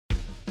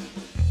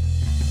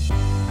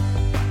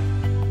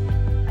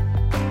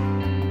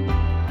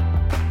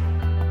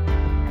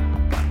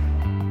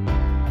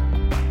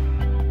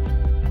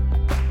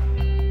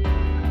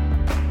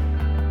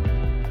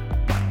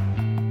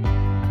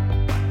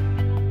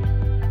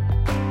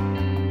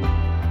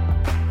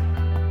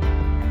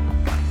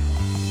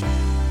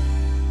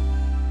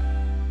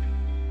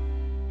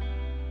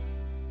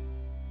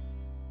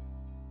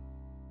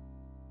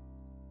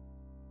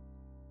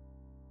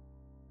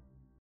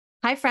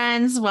Hi,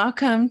 friends.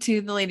 Welcome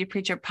to the Lady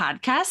Preacher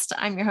podcast.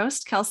 I'm your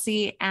host,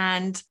 Kelsey.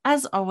 And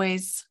as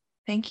always,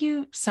 thank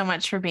you so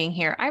much for being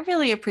here. I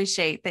really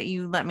appreciate that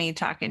you let me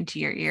talk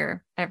into your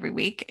ear every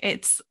week.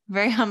 It's a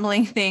very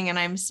humbling thing. And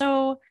I'm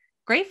so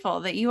grateful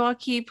that you all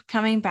keep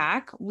coming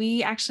back.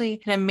 We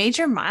actually hit a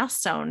major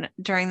milestone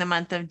during the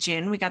month of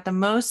June. We got the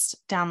most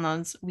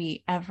downloads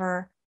we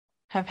ever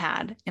have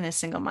had in a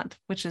single month,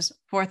 which is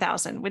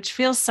 4,000, which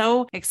feels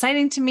so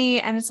exciting to me.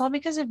 And it's all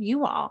because of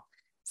you all.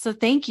 So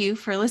thank you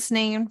for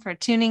listening and for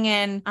tuning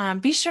in.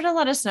 Be sure to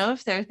let us know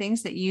if there are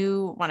things that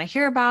you want to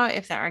hear about,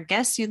 if there are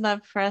guests you'd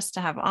love for us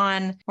to have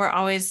on. We're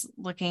always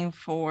looking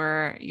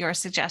for your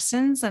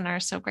suggestions and are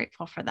so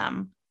grateful for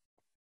them.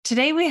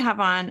 Today we have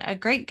on a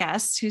great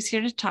guest who's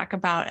here to talk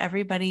about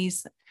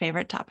everybody's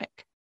favorite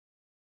topic,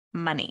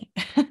 money.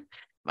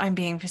 I'm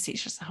being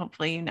facetious.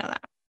 Hopefully you know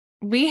that.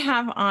 We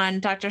have on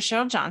Dr.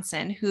 Sheryl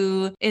Johnson,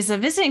 who is a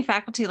visiting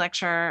faculty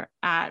lecturer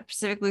at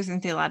Pacific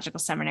Lutheran Theological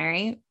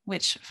Seminary,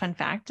 which, fun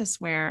fact,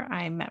 is where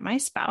I met my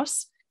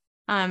spouse.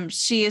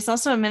 She is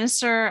also a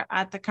minister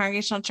at the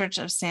Congregational Church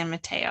of San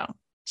Mateo.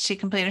 She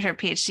completed her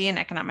PhD in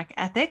economic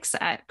ethics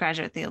at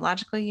Graduate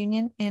Theological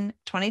Union in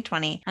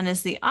 2020 and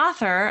is the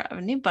author of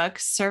a new book,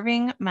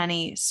 Serving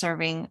Money,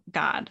 Serving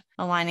God,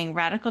 aligning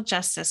radical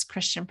justice,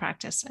 Christian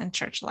practice, and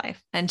church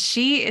life. And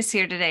she is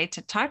here today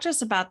to talk to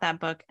us about that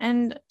book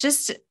and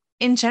just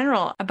in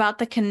general about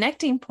the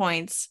connecting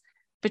points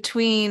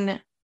between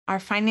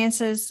our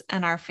finances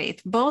and our faith,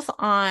 both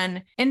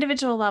on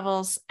individual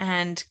levels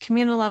and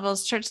communal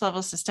levels, church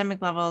levels,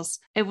 systemic levels.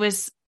 It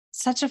was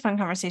such a fun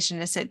conversation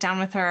to sit down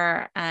with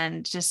her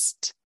and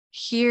just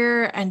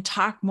hear and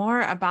talk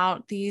more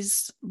about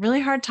these really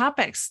hard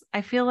topics.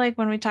 I feel like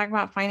when we talk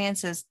about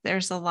finances,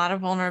 there's a lot of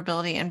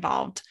vulnerability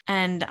involved.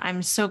 And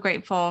I'm so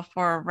grateful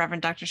for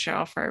Reverend Dr.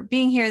 Sheryl for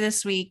being here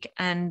this week.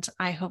 And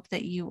I hope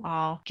that you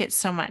all get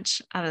so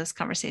much out of this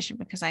conversation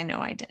because I know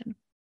I did.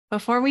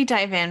 Before we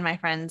dive in, my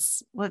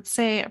friends, let's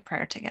say a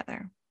prayer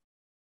together.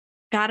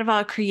 God of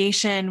all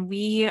creation,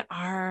 we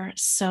are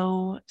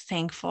so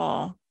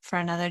thankful for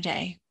another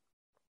day.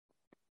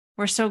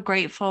 We're so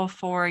grateful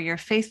for your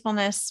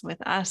faithfulness with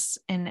us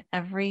in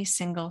every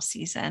single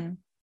season.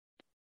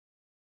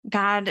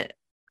 God,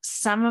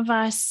 some of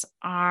us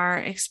are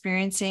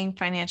experiencing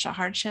financial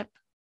hardship.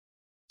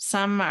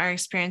 Some are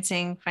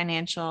experiencing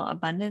financial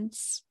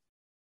abundance.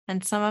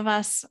 And some of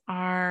us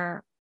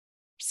are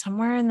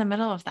somewhere in the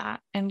middle of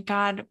that. And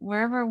God,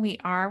 wherever we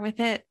are with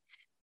it,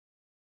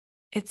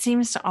 it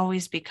seems to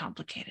always be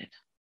complicated.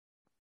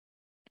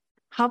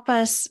 Help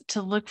us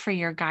to look for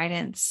your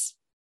guidance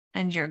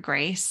and your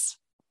grace.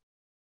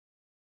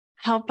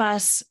 Help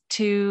us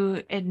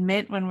to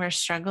admit when we're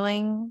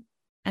struggling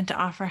and to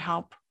offer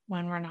help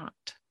when we're not.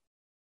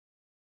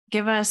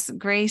 Give us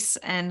grace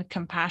and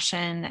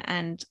compassion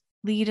and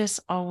lead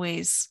us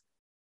always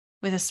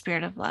with a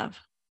spirit of love.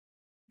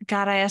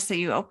 God, I ask that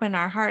you open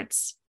our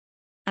hearts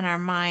and our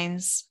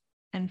minds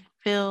and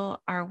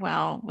fill our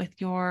well with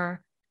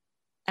your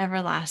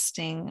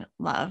everlasting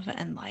love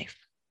and life.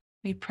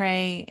 We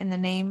pray in the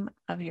name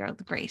of your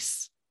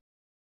grace.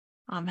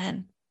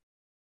 Amen.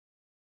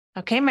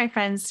 Okay, my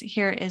friends,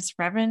 here is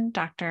Reverend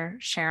Dr.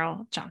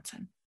 Sheryl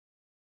Johnson.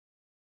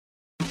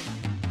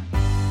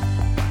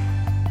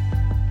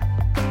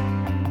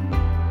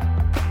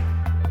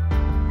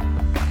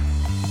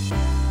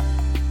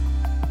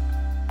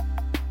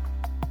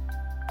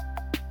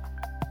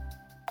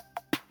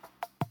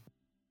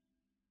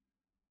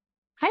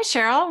 Hi,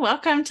 Sheryl.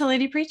 Welcome to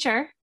Lady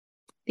Preacher.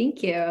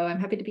 Thank you. I'm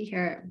happy to be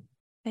here.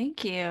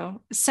 Thank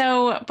you.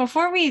 So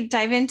before we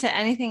dive into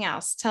anything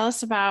else, tell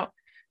us about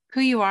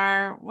who you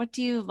are. What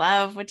do you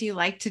love? What do you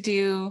like to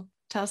do?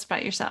 Tell us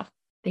about yourself.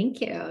 Thank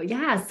you.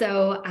 Yeah.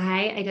 So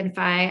I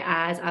identify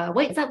as a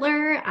white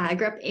settler. I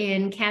grew up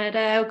in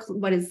Canada,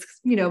 what is,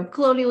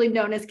 colonially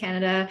known as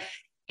Canada.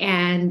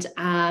 And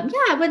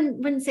I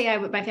wouldn't say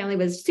my family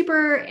was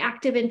super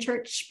active in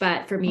church,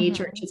 but for me,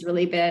 church has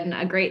really been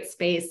a great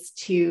space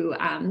to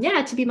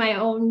be my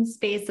own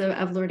space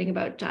of learning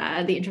about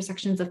the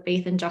intersections of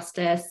faith and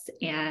justice.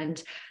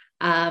 And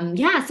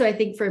so I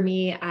think for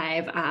me,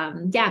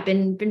 I've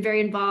been very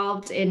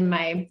involved in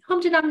my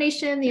home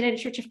denomination, the United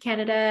Church of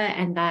Canada,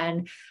 and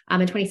then in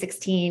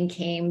 2016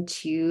 came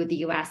to the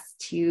US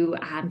to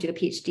do a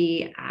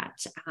PhD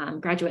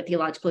at Graduate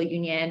Theological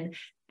Union.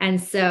 And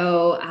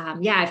so,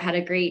 I've had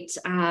a great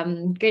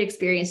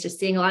experience just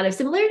seeing a lot of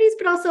similarities,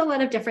 but also a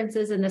lot of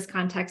differences in this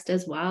context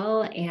as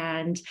well.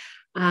 And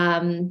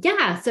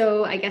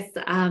so I guess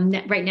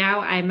right now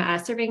I'm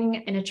serving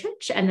in a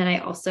church, and then I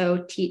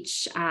also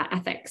teach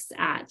ethics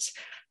at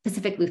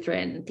Pacific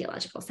Lutheran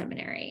Theological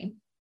Seminary.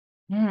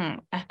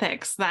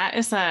 Ethics, that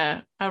is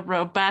a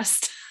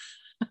robust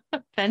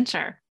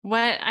venture.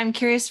 I'm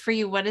curious for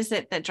you, what is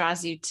it that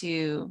draws you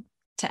to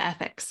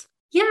ethics?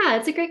 Yeah,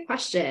 it's a great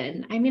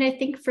question. I mean, I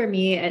think for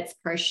me, it's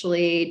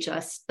partially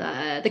just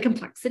the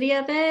complexity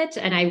of it.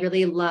 And I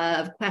really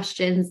love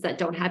questions that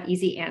don't have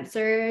easy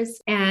answers.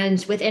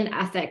 And within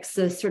ethics,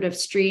 the sort of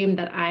stream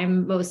that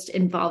I'm most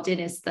involved in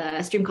is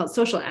the stream called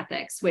social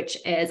ethics, which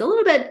is a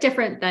little bit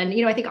different than,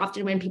 I think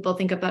often when people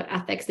think about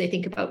ethics, they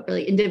think about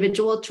really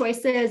individual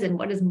choices and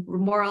what is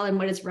moral and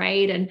what is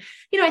right. And,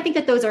 I think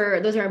that those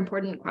are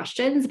important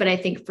questions. But I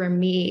think for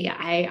me,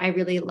 I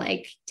really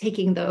like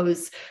taking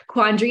those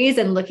quandaries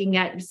and looking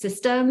at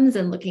systems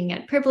and looking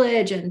at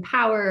privilege and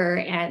power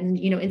and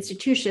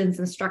institutions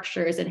and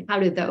structures, and how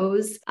do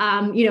those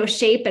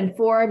shape and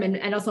form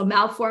and also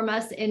malform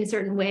us in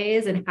certain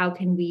ways, and how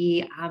can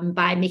we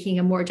by making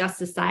a more just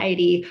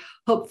society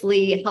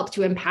hopefully help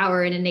to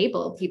empower and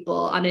enable people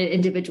on an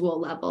individual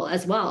level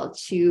as well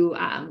to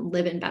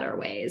live in better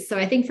ways. So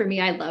I think for me,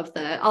 I love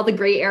all the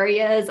gray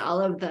areas, all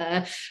of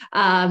the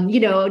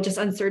just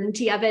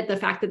uncertainty of it, the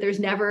fact that there's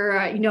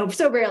never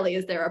so rarely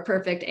is there a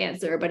perfect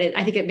answer, but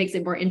I think it makes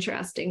it more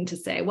interesting to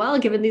say, well,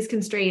 given these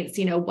constraints,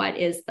 what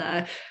is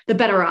the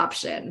better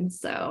option?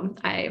 So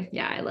I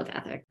love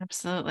ethics.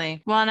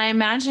 Absolutely. Well, and I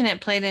imagine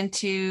it played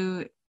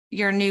into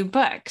your new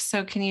book.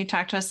 So can you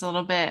talk to us a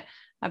little bit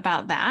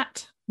about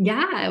that?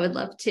 Yeah, I would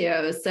love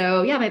to.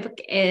 So my book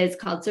is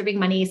called Serving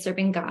Money,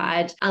 Serving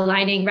God,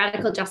 Aligning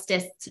Radical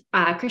Justice,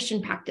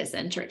 Christian Practice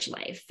and Church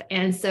Life.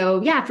 And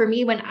so, for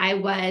me,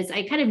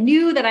 I kind of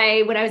knew that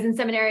when I was in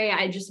seminary,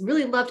 I just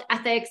really loved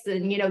ethics,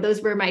 and,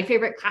 those were my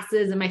favorite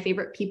classes and my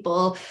favorite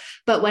people.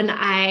 But when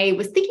I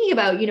was thinking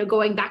about,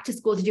 going back to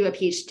school to do a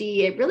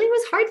PhD, it really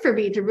was hard for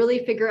me to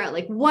really figure out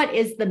what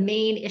is the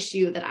main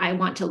issue that I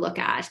want to look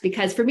at?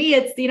 Because for me,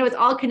 it's, it's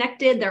all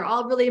connected. They're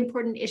all really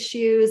important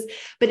issues,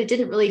 but it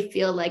didn't really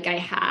feel like I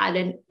had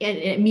an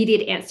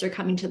immediate answer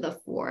coming to the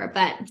fore.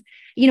 But,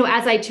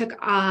 as I took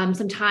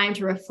some time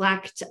to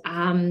reflect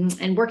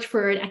and worked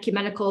for an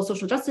ecumenical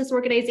social justice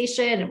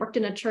organization and worked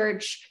in a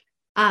church,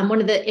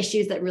 one of the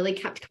issues that really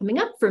kept coming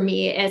up for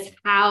me is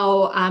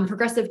how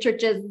progressive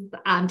churches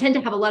tend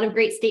to have a lot of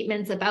great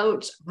statements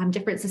about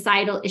different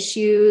societal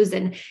issues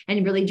and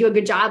really do a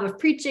good job of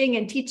preaching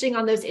and teaching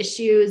on those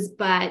issues.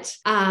 But,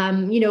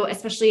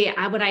 especially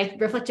when I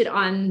reflected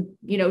on,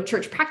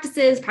 church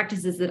practices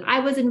that I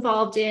was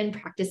involved in,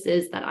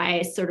 practices that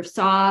I sort of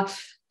saw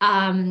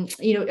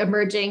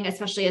emerging,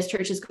 especially as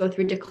churches go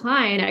through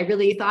decline, I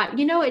really thought,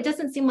 it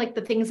doesn't seem like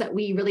the things that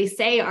we really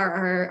say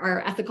are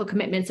our ethical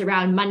commitments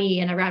around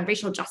money and around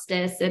racial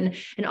justice and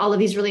all of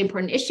these really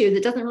important issues.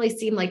 It doesn't really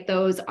seem like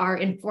those are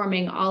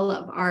informing all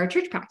of our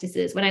church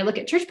practices. When I look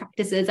at church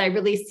practices, I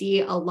really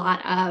see a lot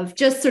of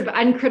just sort of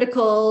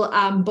uncritical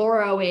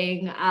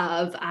borrowing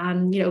of,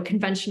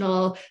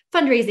 conventional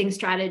fundraising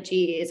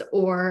strategies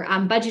or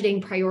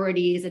budgeting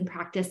priorities and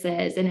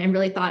practices, and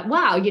really thought,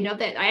 wow,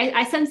 that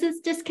I sense this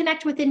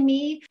disconnect within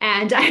me.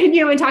 And I,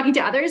 in talking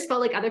to others,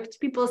 felt like other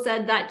people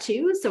said that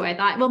too. So I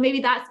thought, well, maybe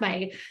that's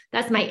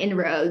my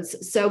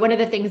inroads. So one of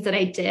the things that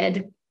I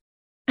did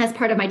as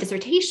part of my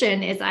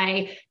dissertation is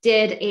I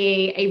did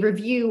a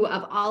review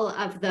of all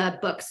of the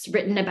books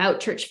written about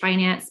church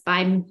finance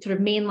by sort of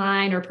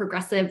mainline or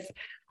progressive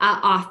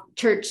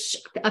church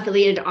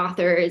affiliated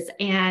authors.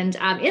 And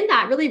in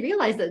that really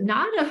realized that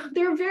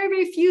there are very,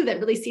 very few that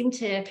really seem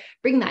to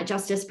bring that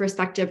justice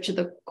perspective to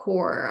the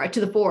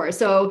fore.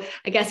 So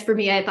I guess for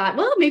me, I thought,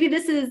 well, maybe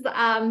this is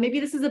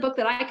a book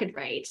that I could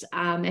write.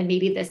 And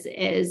maybe this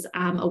is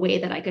a way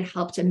that I could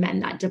help to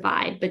mend that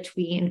divide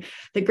between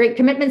the great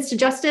commitments to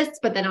justice,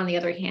 but then on the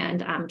other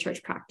hand,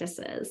 church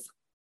practices.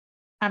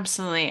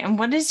 Absolutely. And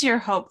what is your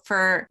hope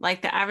for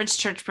the average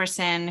church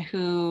person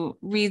who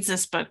reads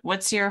this book?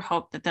 What's your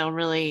hope that they'll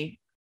really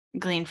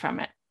glean from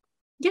it?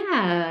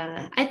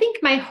 Yeah, I think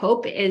my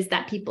hope is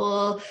that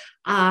people,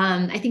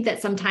 I think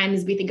that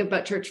sometimes we think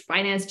about church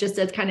finance just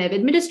as kind of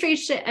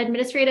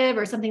administrative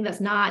or something that's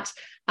not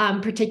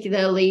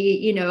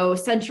particularly,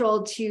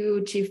 central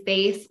to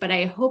faith. But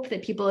I hope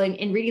that people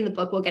in reading the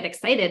book will get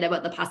excited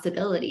about the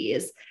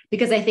possibilities,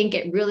 because I think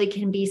it really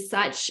can be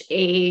such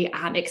a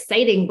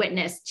exciting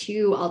witness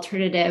to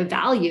alternative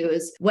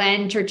values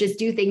when churches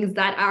do things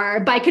that are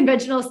by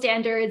conventional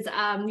standards,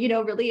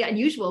 really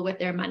unusual with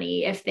their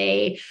money. If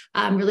they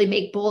really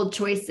make bold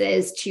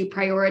choices to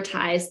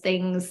prioritize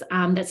things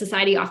that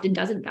society often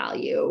doesn't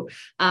value,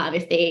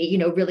 if they,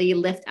 really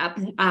lift up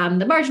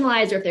the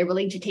marginalized, or if they're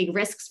willing to take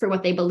risks for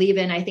what they believe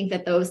in, I think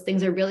that those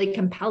things are really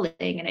compelling.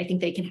 And I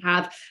think they can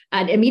have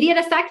an immediate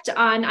effect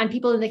on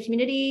people in the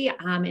community,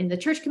 in the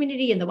church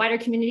community, in the wider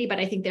community. But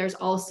I think there's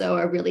also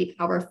a really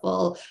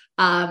powerful,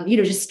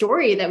 just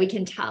story that we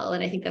can tell.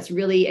 And I think that's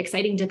really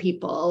exciting to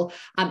people,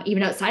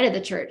 even outside of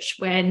the church,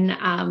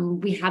 when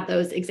we have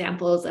those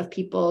examples of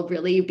people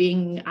really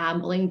being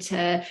willing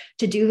to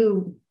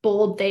do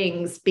bold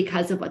things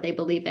because of what they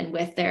believe in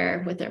with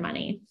their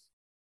money.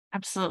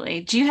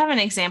 Absolutely. Do you have an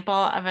example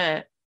of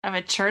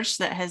a church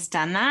that has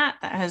done that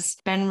has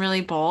been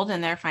really bold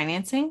in their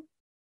financing?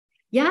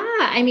 Yeah,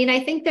 I mean, I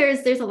think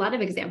there's a lot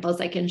of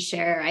examples I can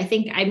share. I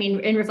think, I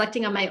mean, in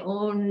reflecting on my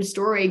own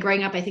story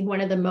growing up, I think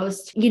one of the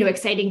most,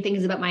 exciting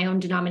things about my own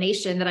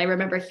denomination that I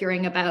remember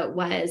hearing about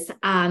was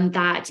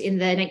that in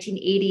the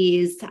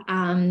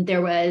 1980s,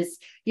 there was,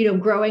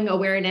 growing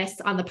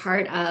awareness on the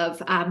part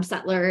of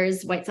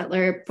settlers, white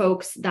settler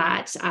folks,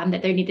 that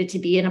there needed to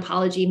be an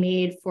apology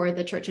made for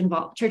the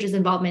church's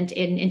involvement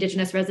in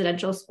Indigenous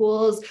residential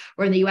schools,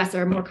 or in the U.S.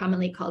 are more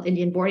commonly called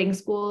Indian boarding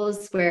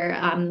schools, where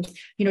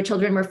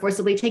children were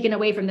forcibly taken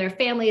away from their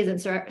families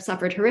and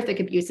suffered horrific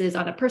abuses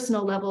on a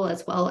personal level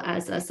as well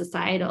as a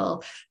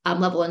societal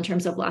level, in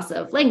terms of loss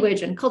of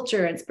language and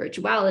culture and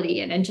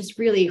spirituality, and just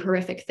really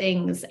horrific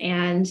things.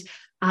 And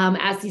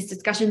as these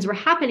discussions were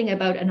happening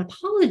about an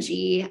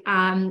apology,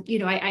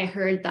 I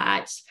heard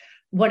that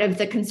one of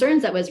the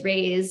concerns that was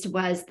raised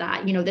was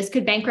that, this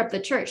could bankrupt the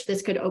church.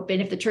 This could open,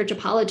 if the church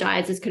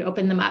apologized, this could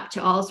open them up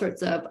to all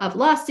sorts of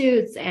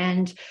lawsuits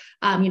and,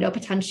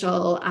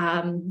 potential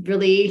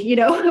really,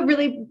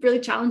 really, really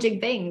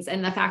challenging things.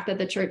 And the fact that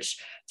the church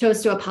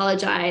chose to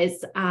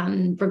apologize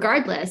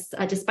regardless,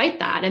 despite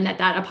that, and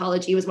that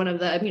apology was one of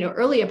the,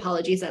 early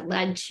apologies that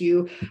led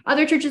to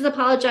other churches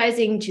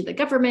apologizing, to the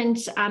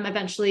government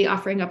eventually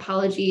offering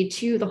apology,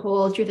 to the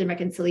whole Truth and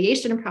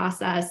Reconciliation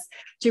process,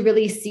 to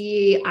really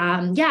see,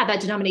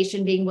 that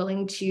denomination being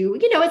willing to,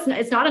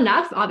 it's not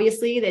enough.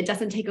 Obviously, that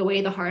doesn't take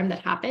away the harm that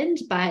happened,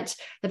 but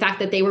the fact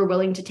that they were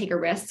willing to take a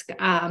risk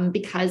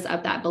because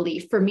of that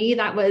belief. For me,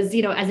 that was,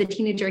 as a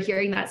teenager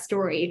hearing that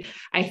story,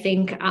 I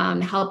think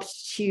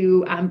helped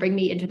to bring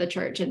me into the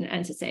church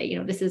and to say,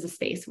 this is a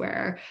space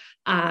where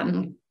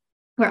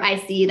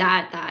I see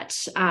that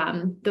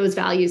those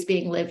values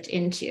being lived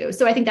into.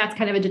 So I think that's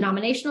kind of a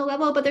denominational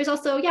level, but there's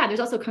also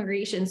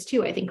congregations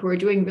too, I think, who are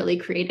doing really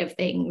creative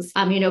things,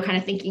 kind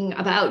of thinking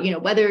about,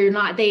 whether or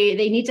not they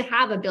need to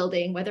have a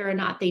building, whether or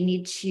not they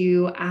need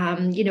to,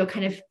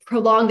 kind of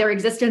prolong their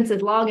existence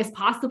as long as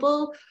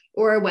possible,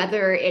 or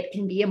whether it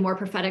can be a more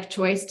prophetic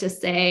choice to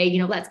say,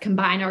 let's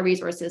combine our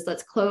resources,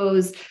 let's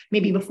close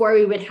maybe before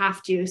we would have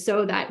to,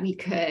 so that we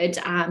could,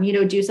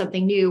 do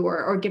something new,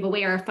 or give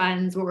away our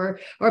funds, or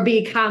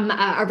become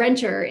a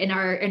renter in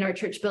our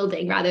church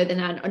building rather than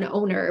an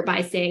owner,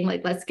 by saying, like,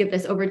 let's give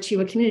this over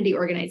to a community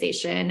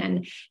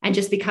organization and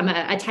just become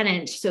a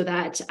tenant, so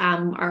that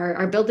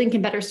our building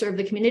can better serve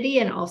the community,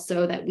 and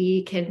also that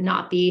we can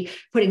not be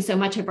putting so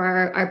much of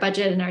our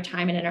budget and our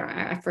time and our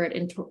effort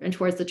in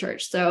towards the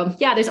church. So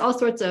yeah, there's all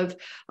sorts of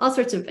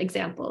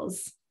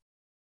examples.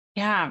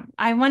 Yeah.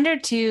 I wonder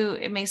too,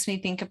 it makes me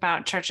think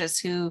about churches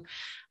who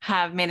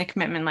have made a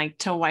commitment, like,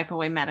 to wipe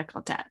away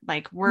medical debt.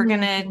 Like, we're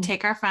going to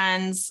take our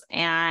funds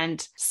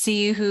and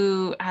see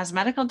who has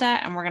medical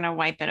debt, and we're going to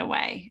wipe it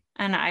away.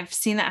 And I've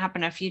seen that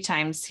happen a few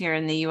times here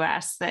in the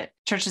US, that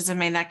churches have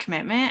made that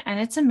commitment. And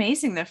it's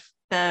amazing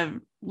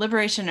the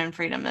liberation and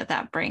freedom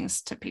that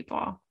brings to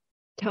people.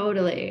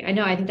 Totally. I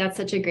know. I think that's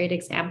such a great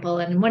example.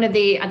 And one of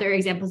the other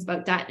examples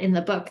about that in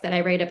the book that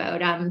I write about,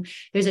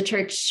 there's a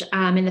church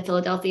in the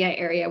Philadelphia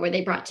area where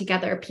they brought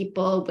together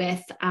people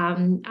with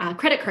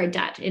credit card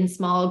debt in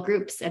small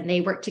groups, and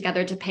they worked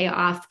together to pay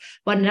off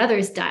one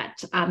another's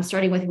debt,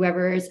 starting with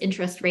whoever's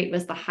interest rate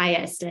was the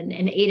highest, and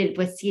aided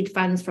with seed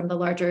funds from the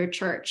larger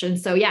church. And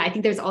so, yeah, I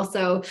think there's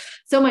also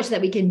so much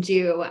that we can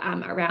do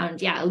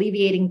around,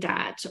 alleviating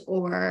debt,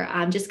 or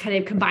just kind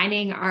of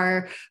combining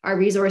our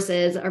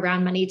resources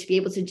around money to be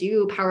able to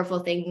do powerful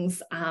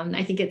things.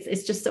 I think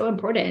it's just so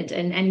important.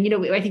 And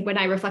I think when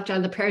I reflect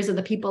on the prayers of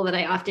the people that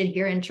I often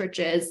hear in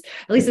churches,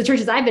 at least the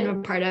churches I've been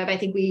a part of, I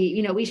think we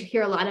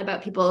hear a lot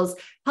about people's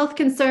health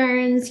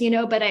concerns,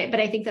 but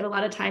I think that a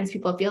lot of times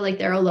people feel like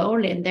they're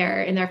alone in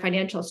their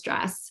financial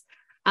stress.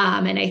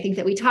 And I think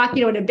that we talk,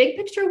 in a big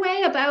picture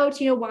way about,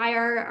 why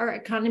our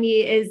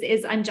economy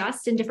is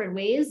unjust in different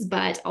ways,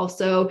 but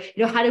also,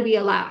 how do we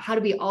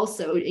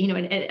also,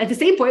 and at the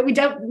same point,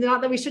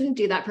 not that we shouldn't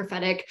do that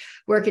prophetic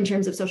work in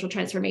terms of social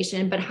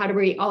transformation, but how do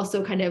we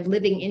also kind of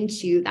living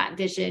into that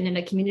vision in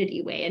a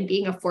community way, and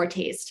being a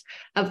foretaste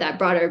of that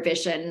broader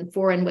vision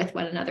for and with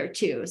one another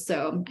too.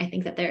 So I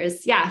think that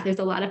there's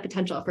a lot of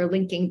potential for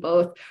linking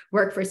both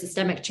work for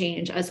systemic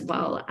change as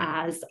well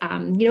as,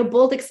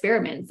 bold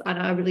experiments on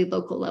a really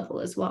local level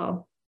as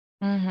well.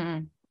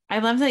 Mm-hmm. I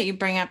love that you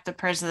bring up the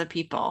prayers of the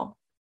people,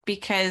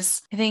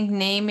 because I think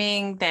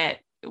naming that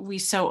we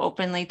so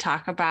openly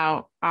talk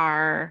about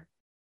our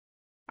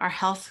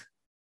health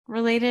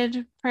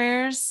related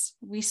prayers,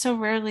 we so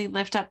rarely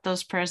lift up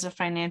those prayers of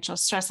financial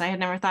stress. I had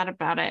never thought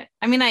about it.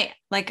 I mean, I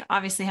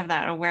obviously have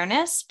that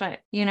awareness, but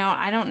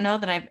I don't know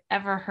that I've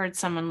ever heard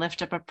someone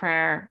lift up a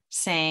prayer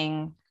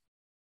saying,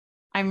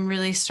 I'm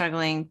really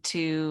struggling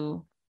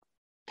to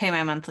pay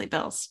my monthly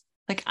bills.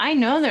 Like, I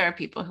know there are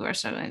people who are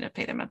struggling to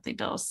pay their monthly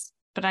bills,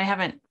 but I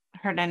haven't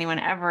heard anyone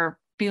ever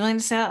be willing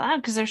to say that loud,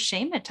 because there's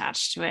shame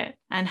attached to it,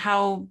 and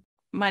how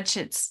much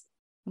it's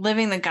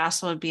living the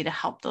gospel would be to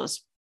help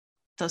those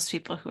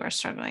people who are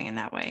struggling in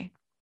that way.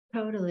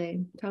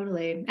 Totally,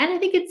 totally. And I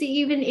think it's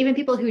even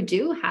people who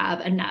do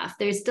have enough,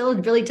 there's still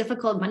really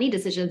difficult money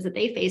decisions that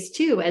they face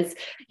too. As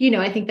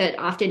I think that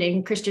often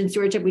in Christian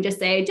stewardship, we just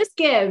say, just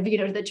give,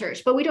 to the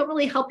church, but we don't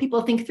really help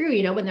people think through,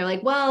 when they're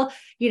like, well,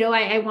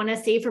 I want to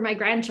save for my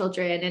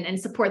grandchildren and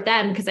support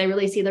them because I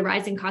really see the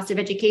rising cost of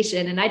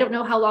education. And I don't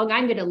know how long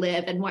I'm going to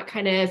live and what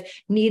kind of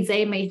needs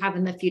they may have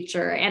in the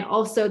future. And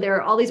also there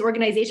are all these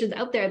organizations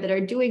out there that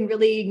are doing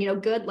really,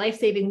 good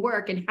life-saving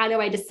work. And how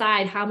do I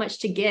decide how much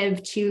to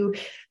give to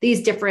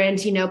these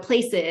different,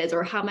 places,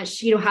 or how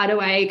much, how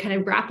do I kind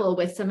of grapple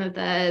with some of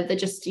the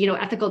just,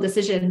 ethical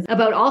decisions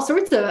about all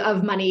sorts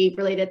of money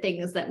related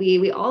things that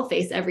we all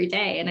face every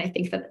day. And I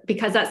think that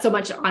because that's so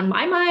much on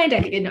my mind,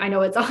 I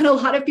know it's on a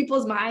lot of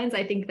people's minds.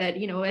 I think that,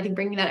 I think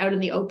bringing that out in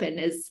the open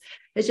is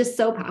just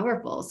so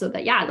powerful, so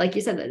that, yeah, like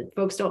you said, that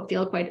folks don't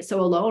feel quite so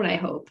alone, I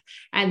hope.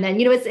 And then,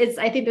 it's,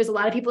 I think there's a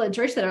lot of people in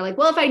church that are like,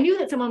 well, if I knew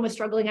that someone was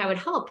struggling, I would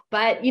help.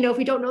 But, if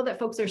we don't know that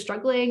folks are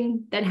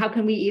struggling, then how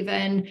can we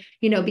even,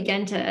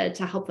 begin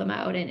to help them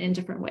out in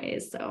different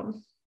ways? So.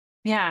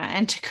 Yeah.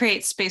 And to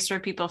create space where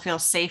people feel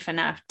safe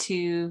enough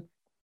to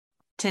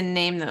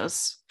name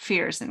those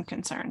fears and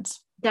concerns.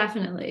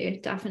 Definitely.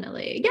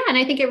 Definitely. Yeah. And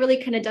I think it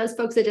really kind of does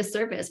folks a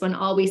disservice when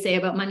all we say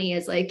about money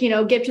is like,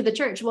 give to the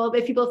church. Well,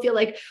 if people feel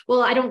like,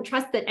 well, I don't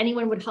trust that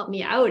anyone would help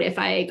me out if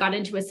I got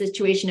into a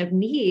situation of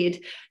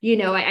need,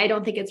 I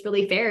don't think it's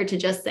really fair to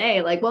just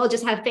say like, well,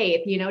 just have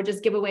faith,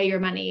 just give away your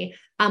money,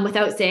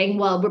 without saying,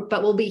 well,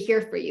 but we'll be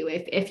here for you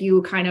if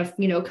you kind of,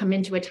 come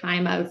into a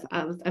time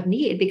of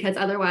need, because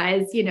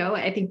otherwise,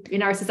 I think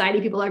in our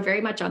society, people are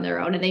very much on their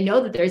own, and they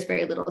know that there's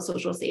very little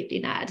social safety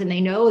net, and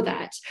they know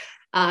that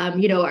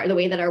the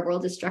way that our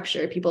world is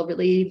structured, people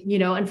really,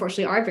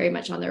 unfortunately are very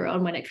much on their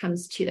own when it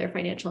comes to their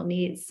financial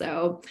needs.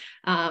 So,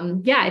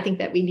 I think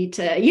that we need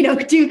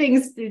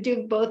to,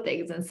 do both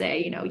things and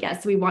say,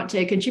 yes, we want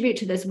to contribute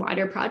to this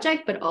wider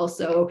project, but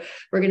also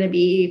we're going to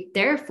be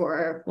there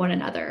for one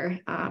another,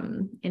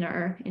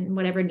 in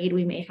whatever need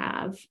we may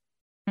have.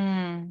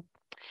 Can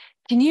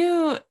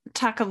you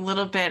talk a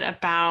little bit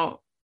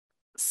about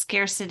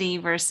scarcity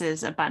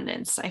versus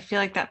abundance? I feel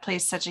like that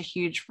plays such a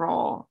huge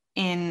role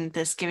in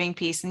this giving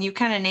piece. And you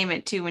kind of name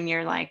it too, when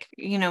you're like,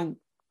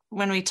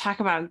 when we talk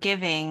about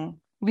giving,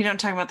 we don't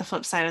talk about the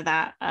flip side of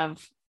that,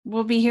 of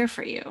we'll be here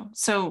for you.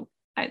 So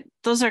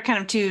those are kind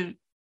of two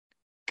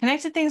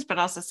connected things, but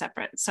also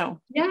separate. So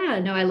yeah,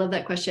 no, I love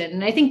that question.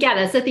 And I think, yeah,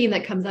 that's a theme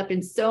that comes up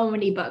in so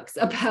many books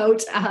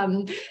about,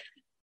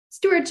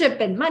 stewardship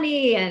and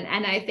money.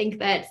 And I think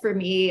that for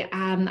me,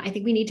 I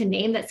think we need to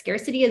name that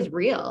scarcity is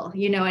real.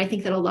 I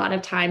think that a lot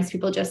of times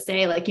people just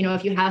say like,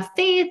 if you have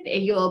faith,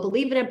 you'll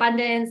believe in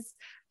abundance,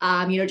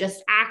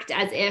 just act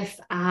as if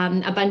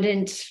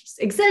abundance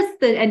exists,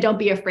 and don't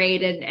be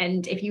afraid.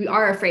 And if you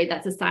are afraid,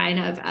 that's a sign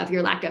of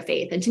your lack of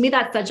faith. And to me,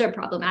 that's such a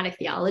problematic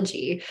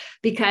theology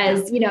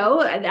because,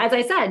 as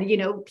I said,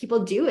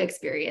 people do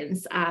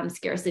experience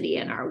scarcity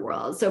in our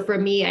world. So for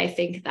me, I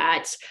think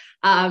that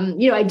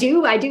I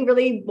do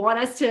really want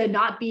us to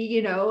not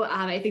be,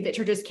 I think that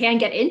churches can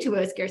get into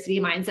a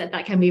scarcity mindset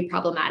that can be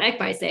problematic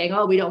by saying,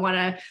 oh, we don't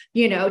want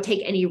to,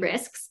 take any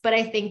risks. But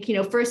I think,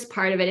 first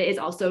part of it is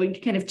also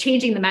kind of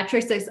changing the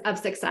metrics of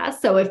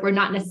success. So if we're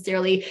not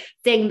necessarily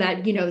saying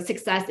that,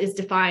 success is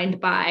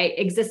defined by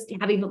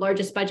having the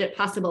largest budget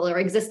possible or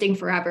existing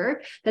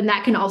forever, then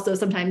that can also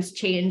sometimes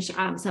change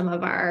some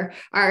of our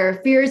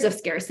fears of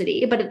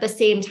scarcity. But at the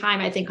same time,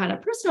 I think on a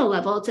personal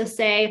level to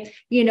say,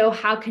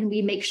 how can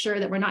we make sure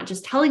that we're not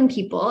just telling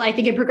people? I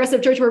think in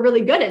progressive church, we're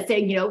really good at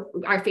saying,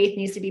 our faith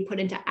needs to be put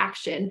into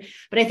action.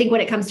 But I think when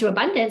it comes to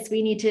abundance,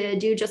 we need to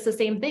do just the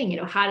same thing.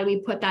 How do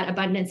we put that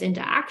abundance into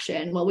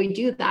action? Well, we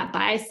do that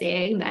by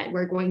saying that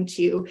we're going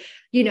to,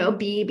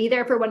 be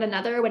there for one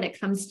another when it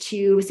comes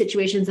to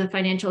situations of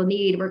financial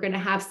need. We're going to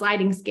have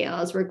sliding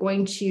scales. We're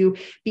going to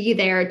be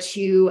there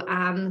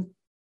to,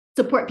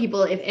 support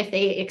people if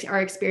they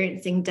are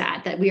experiencing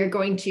debt, that we are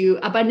going to,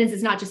 abundance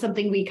is not just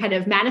something we kind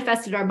of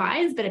manifest in our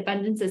minds, but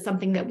abundance is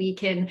something that we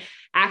can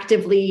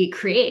actively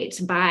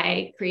create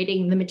by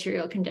creating the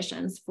material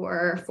conditions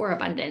for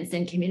abundance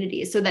in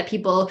communities, so that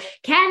people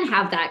can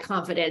have that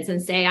confidence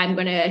and say, I'm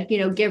going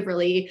to, give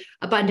really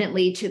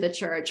abundantly to the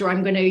church, or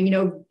I'm going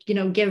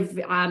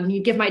to,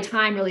 give my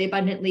time really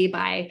abundantly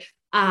by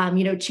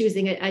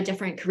choosing a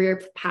different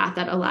career path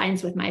that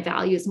aligns with my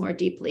values more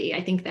deeply.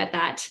 I think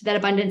that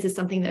abundance is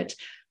something that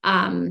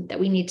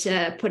we need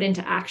to put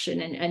into action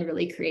and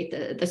really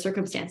create the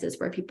circumstances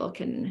where people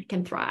can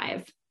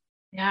thrive.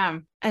 Yeah.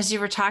 As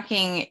you were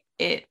talking,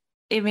 it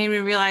made me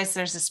realize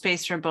there's a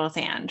space for both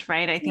and,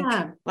 right? I think,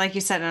 like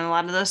you said, in a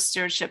lot of those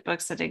stewardship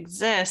books that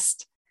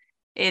exist,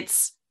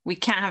 we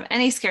can't have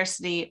any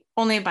scarcity,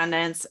 only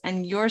abundance.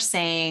 And you're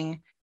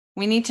saying,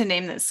 we need to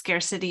name that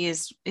scarcity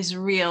is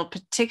real,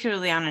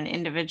 particularly on an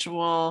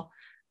individual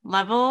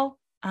level,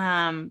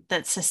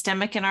 that's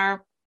systemic in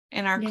our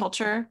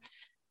culture,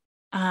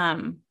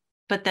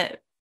 but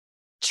that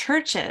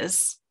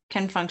churches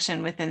can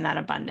function within that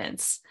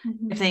abundance.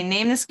 Mm-hmm. If they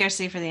name the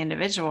scarcity for the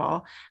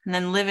individual and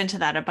then live into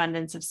that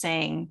abundance of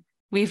saying,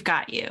 we've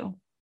got you.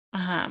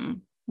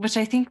 which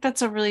I think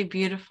that's a really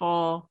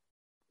beautiful,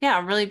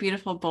 really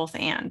beautiful both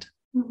and.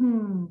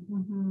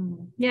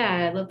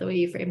 Yeah, I love the way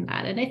you frame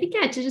that. And I think,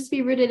 to just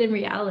be rooted in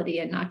reality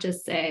and not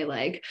just say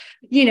like,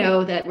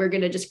 that we're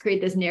going to just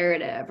create this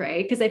narrative,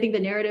 right? Because I think the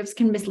narratives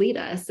can mislead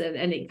us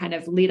and it kind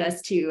of lead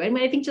us to, and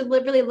I think to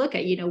really look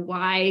at,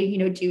 why,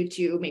 due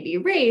to maybe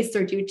race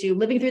or due to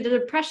living through the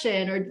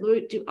depression or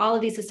due to all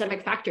of these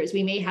systemic factors,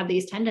 we may have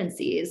these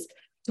tendencies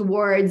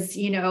towards,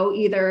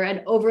 either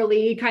an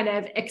overly kind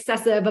of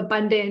excessive,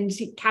 abundant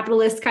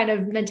capitalist kind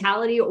of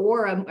mentality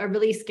or a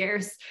really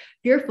scarce,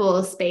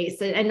 fearful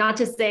space. And not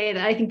to say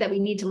that I think that we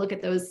need to look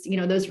at those,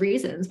 those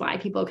reasons why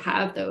people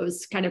have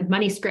those kind of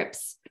money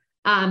scripts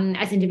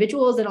as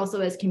individuals and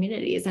also as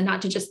communities, and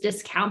not to just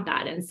discount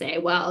that and say,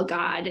 well,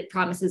 God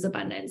promises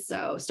abundance,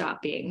 so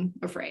stop being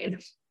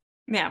afraid.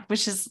 Yeah,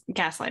 which is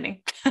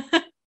gaslighting.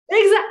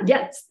 Exactly.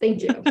 Yes.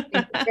 Thank you.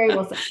 Very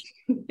well said.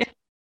 Yeah.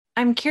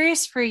 I'm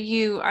curious for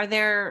you, are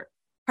there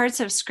parts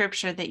of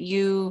scripture that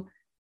you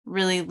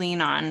really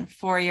lean on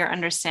for your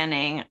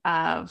understanding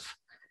of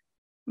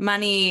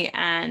money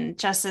and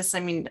justice? I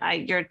mean,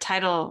 your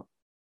title,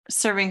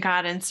 Serving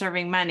God and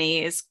Serving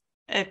Money, is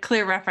a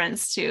clear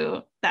reference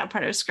to that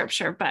part of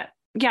scripture. But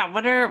yeah,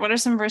 what are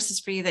some verses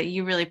for you that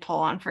you really pull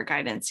on for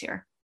guidance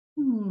here?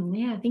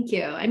 Yeah, thank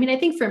you. I mean, I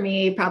think for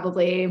me,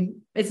 probably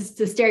it's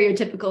a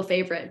stereotypical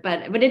favorite,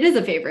 but it is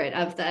a favorite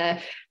of the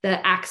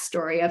Acts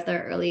story of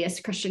the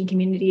earliest Christian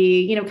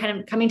community, kind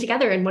of coming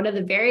together. And one of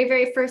the very,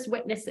 very first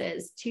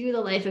witnesses to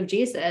the life of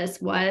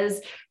Jesus was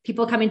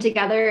people coming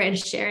together and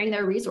sharing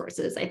their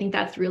resources. I think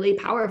that's really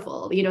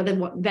powerful,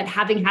 that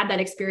having had that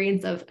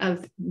experience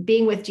of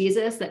being with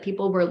Jesus, that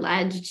people were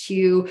led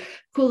to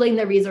pooling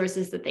the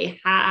resources that they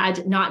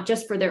had, not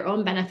just for their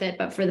own benefit,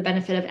 but for the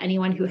benefit of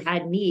anyone who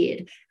had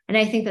need. And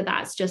I think that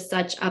that's just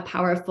such a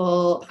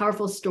powerful,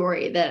 powerful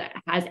story that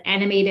has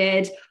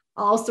animated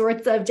all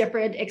sorts of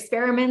different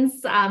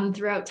experiments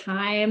throughout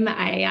time.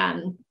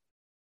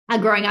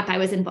 Growing up, I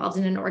was involved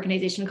in an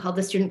organization called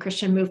the Student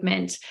Christian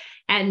Movement.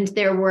 And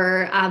there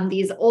were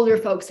these older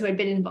folks who had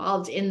been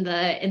involved in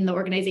the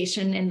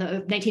organization in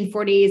the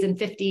 1940s and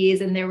 50s.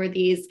 And there were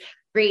these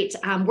great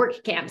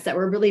work camps that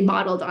were really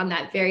modeled on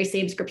that very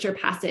same scripture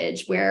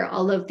passage, where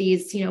all of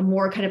these,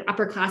 more kind of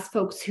upper class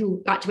folks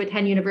who got to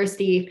attend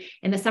university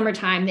in the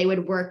summertime, they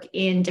would work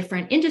in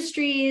different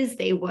industries.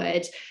 They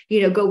would,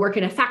 go work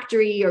in a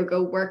factory or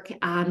go work,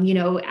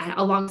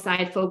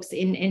 alongside folks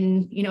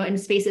in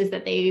spaces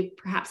that they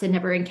perhaps had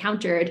never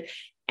encountered.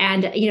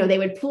 And, they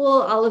would pool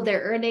all of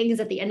their earnings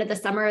at the end of the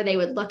summer. They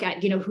would look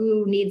at,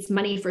 who needs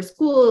money for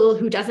school,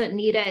 who doesn't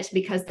need it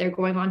because they're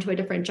going on to a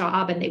different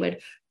job, and they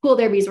would pool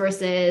their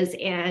resources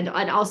and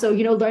also,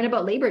 learn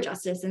about labor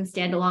justice and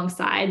stand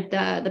alongside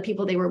the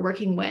people they were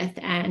working with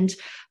and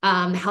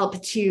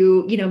help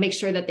to, make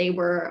sure that they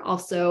were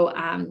also,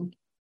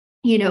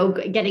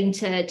 getting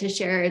to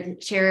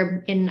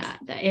share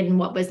in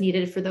what was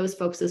needed for those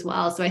folks as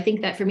well. So I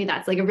think that for me,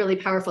 that's like a really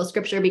powerful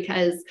scripture,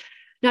 because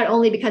not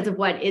only because of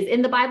what is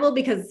in the Bible,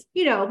 because,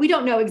 we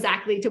don't know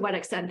exactly to what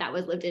extent that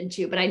was lived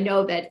into, but I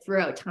know that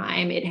throughout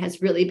time, it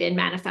has really been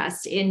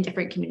manifest in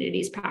different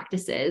communities'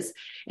 practices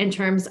in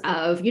terms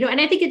of, and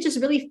I think it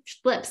just really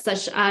flips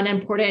such an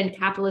important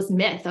capitalist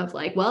myth of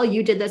like, well,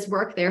 you did this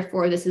work,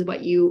 therefore this is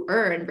what you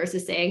earn,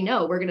 versus saying,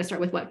 no, we're going to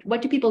start with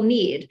what do people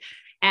need?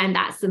 And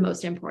that's the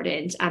most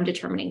important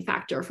determining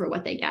factor for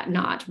what they get,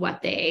 not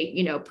what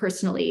they,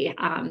 personally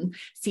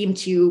seem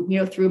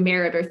to, through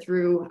merit or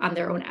through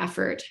their own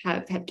effort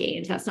have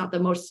gained. That's not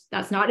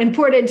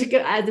important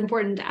as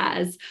important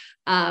as,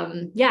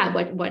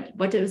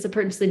 what does a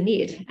person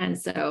need? And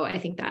so I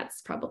think that's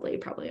probably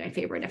my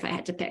favorite if I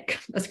had to pick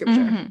a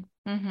scripture.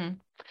 Mm-hmm, mm-hmm.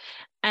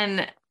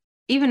 And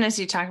even as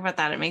you talk about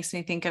that, it makes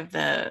me think of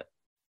the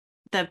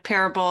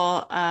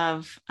parable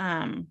of,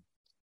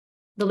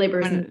 the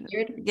laborers in the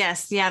vineyard.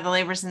 Yes. Yeah. The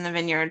laborers in the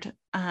vineyard.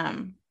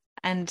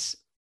 And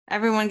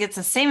everyone gets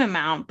the same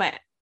amount, but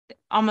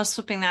almost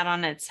flipping that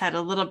on its head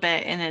a little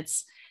bit. And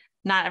it's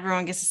not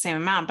everyone gets the same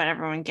amount, but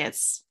everyone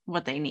gets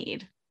what they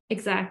need.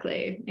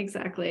 Exactly.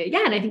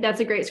 Yeah. And I think that's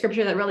a great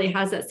scripture that really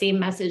has that same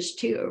message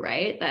too,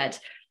 right? That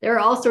there are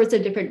all sorts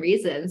of different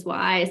reasons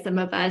why some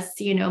of us,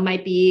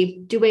 might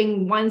be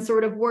doing one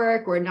sort of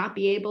work or not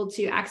be able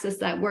to access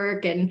that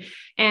work. And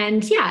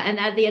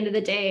at the end of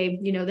the day,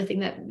 the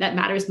thing that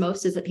matters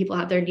most is that people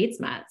have their needs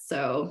met.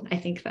 So I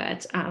think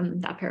that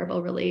that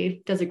parable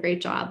really does a great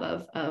job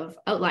of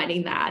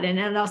outlining that,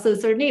 and also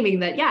sort of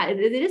naming that,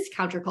 it is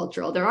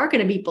countercultural. There are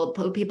going to be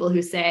people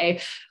who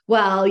say,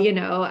 well,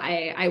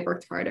 I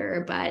worked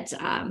harder, but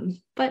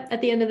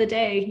at the end of the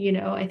day,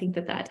 I think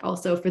that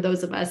also for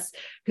those of us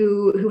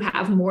who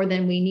have more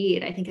than we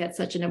need, I think that's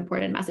such an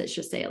important message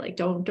to say, like,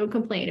 don't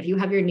complain. If you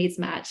have your needs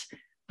met,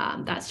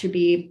 that should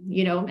be,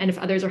 and if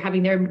others are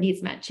having their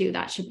needs met too,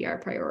 that should be our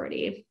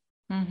priority.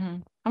 Mm-hmm.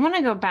 I want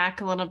to go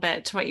back a little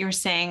bit to what you were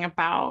saying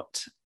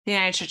about the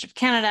United Church of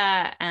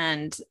Canada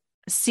and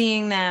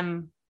seeing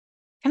them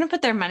kind of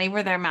put their money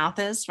where their mouth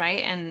is,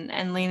 right?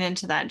 And lean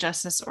into that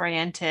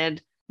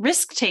justice-oriented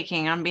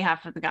risk-taking on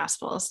behalf of the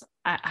Gospels,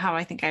 how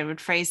I think I would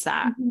phrase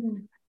that.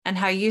 Mm-hmm. and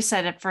how you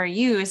said it for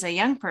you as a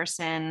young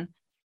person,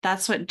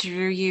 that's what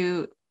drew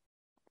you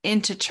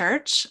into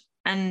church.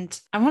 And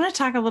I want to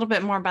talk a little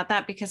bit more about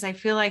that, because I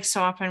feel like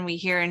so often we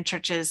hear in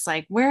churches,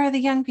 like, where are the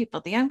young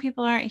people? The young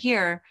people aren't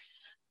here.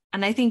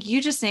 And I think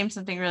you just named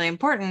something really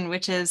important,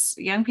 which is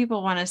young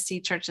people want to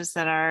see churches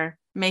that are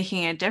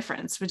making a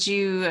difference. Would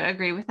you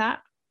agree with that?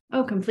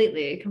 Oh,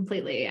 completely,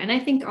 completely. And I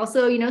think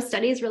also,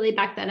 studies really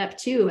back that up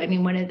too. I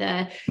mean, one of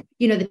the,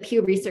 the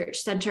Pew Research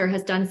Center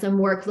has done some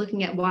work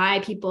looking at why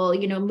people,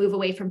 move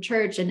away from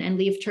church and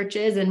leave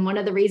churches. And one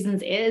of the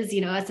reasons is,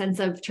 a sense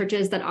of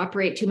churches that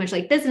operate too much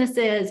like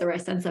businesses, or a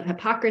sense of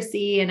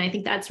hypocrisy. And I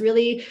think that's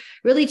really,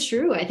 really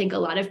true. I think a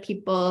lot of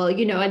people,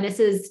 and this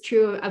is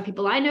true of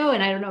people I know,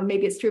 and I don't know,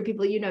 maybe it's true of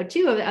people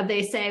too, of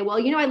they say, well,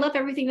 I love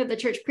everything that the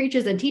church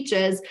preaches and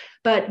teaches,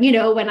 but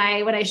when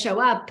I show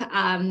up,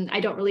 I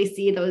don't really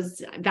see those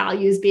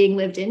values being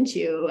lived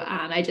into.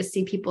 I just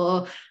see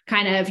people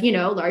kind of,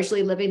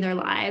 largely living their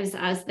lives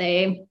as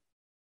they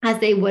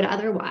would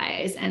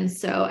otherwise. And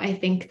so I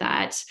think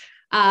that,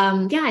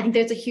 I think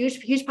there's a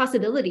huge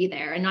possibility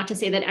there. And not to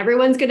say that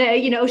everyone's going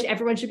to,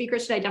 everyone should be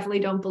Christian. I definitely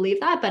don't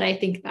believe that. But I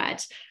think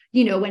that,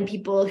 when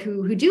people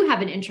who do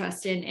have an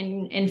interest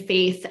in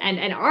faith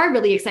and are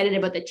really excited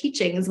about the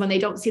teachings, when they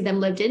don't see them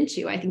lived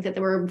into, I think that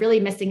they were really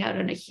missing out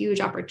on a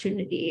huge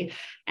opportunity.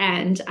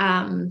 And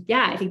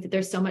I think that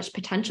there's so much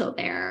potential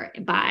there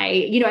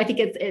by, I think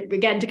it's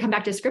again, to come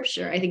back to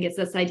scripture, I think it's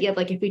this idea of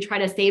like, if we try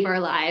to save our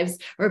lives,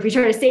 or if we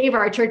try to save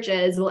our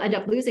churches, we'll end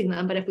up losing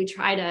them. But if we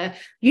try to,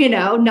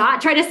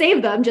 not try to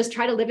save them, just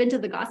try to live into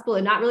the gospel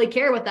and not really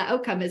care what the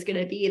outcome is going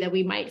to be, that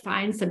we might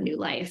find some new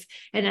life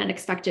in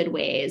unexpected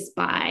ways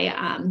by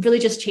really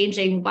just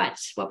changing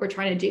what we're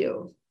trying to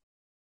do.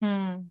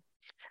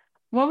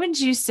 What would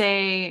you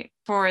say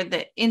for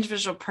the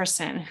individual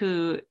person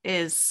who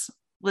is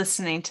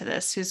listening to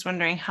this, who's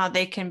wondering how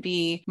they can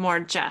be more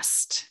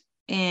just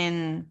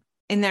in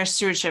their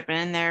stewardship and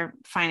in their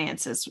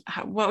finances?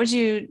 What would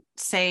you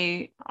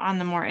say on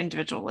the more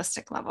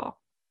individualistic level?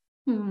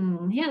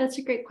 Yeah, that's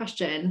a great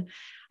question.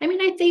 I mean,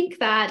 I think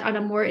that on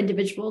a more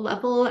individual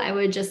level, I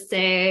would just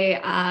say,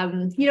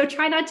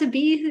 try not to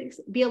be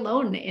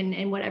alone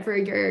in whatever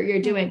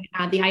you're doing.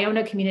 The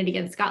Iona community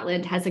in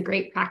Scotland has a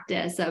great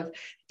practice of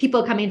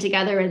people coming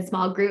together in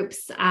small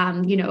groups,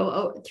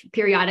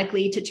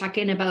 periodically to check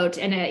in about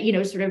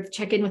and, sort of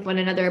check in with one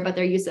another about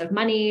their use of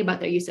money, about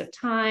their use of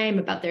time,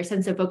 about their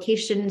sense of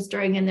vocations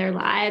during in their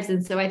lives.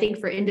 And so I think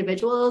for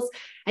individuals,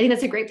 I think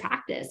that's a great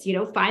practice,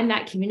 find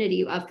that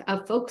community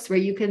of folks where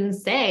you can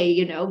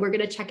say, we're going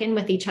to check in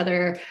with each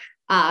other,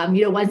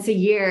 once a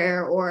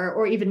year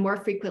or even more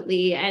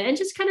frequently, and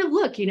just kind of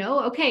look,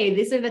 okay,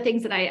 these are the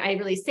things that I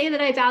really say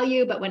that I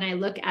value, but when I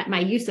look at my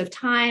use of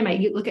time,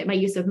 I look at my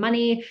use of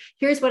money,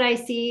 here's what I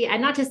see. And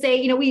not to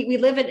say, we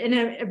live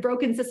in a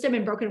broken system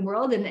and broken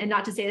world, and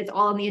not to say it's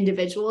all on the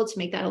individual to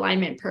make that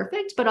alignment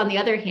perfect. But on the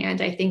other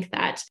hand, I think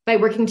that by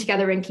working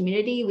together in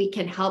community, we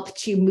can help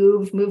to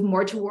move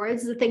more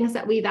towards the things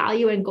that we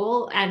value and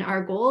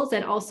our goals.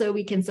 And also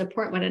we can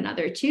support one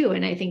another too.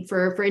 And I think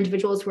for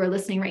individuals who are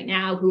listening right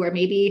now, who are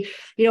maybe,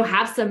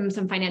 have some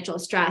financial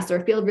stress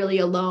or feel really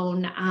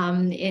alone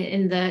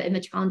in the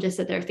challenges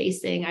that they're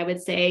facing, I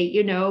would say,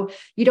 you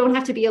don't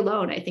have to be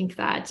alone. I think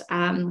that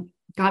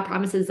God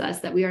promises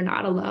us that we are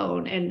not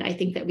alone. And I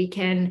think that we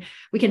can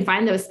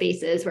find those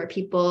spaces where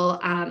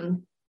people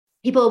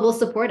will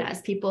support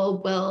us.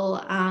 People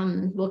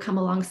will come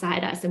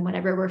alongside us in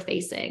whatever we're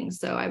facing.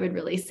 So I would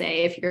really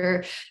say if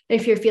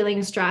you're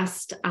feeling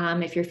stressed,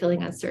 if you're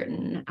feeling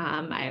uncertain,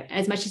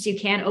 as much as you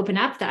can open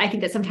up. That I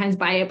think that sometimes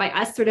by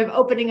us sort of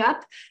opening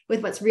up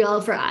with what's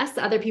real for us,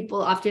 other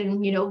people often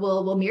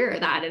will mirror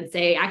that and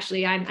say,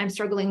 actually, I'm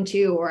struggling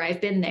too, or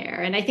I've been there.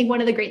 And I think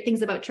one of the great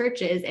things about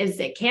church is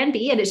it can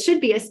be, and it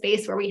should be, a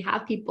space where we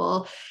have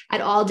people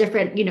at all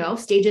different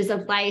stages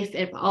of life,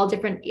 at all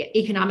different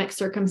economic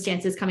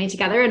circumstances coming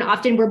together. And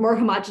often we're more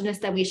homogenous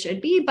than we should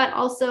be, but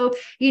also,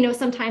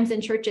 sometimes in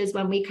churches,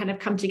 when we kind of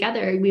come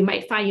together, we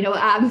might find,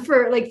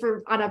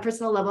 for on a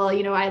personal level,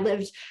 I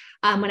lived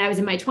when I was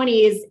in my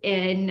 20s,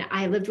 and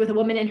I lived with a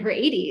woman in her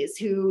 80s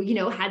who,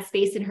 had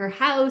space in her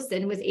house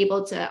and was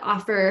able to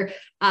offer,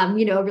 a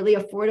really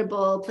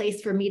affordable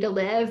place for me to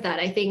live that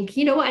I think,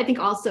 I think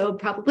also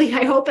probably,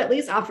 I hope at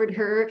least offered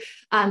her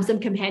some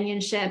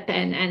companionship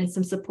and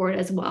some support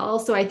as well.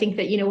 So I think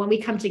that, when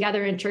we come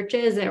together in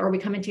churches, or we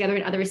come in together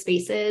in other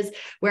spaces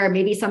where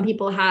maybe some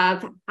people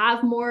have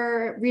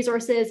more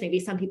resources, maybe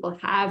some people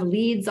have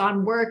leads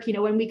on work,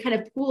 when we kind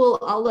of pool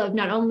all of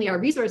not only our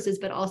resources,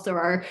 but also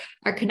our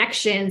connections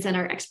and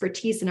our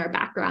expertise and our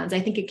backgrounds, I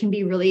think it can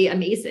be really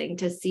amazing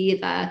to see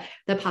the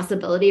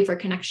possibility for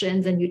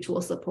connections and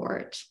mutual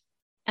support.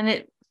 And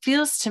it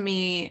feels to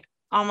me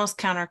almost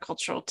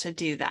countercultural to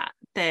do that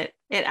it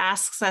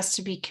asks us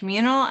to be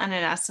communal and it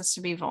asks us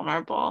to be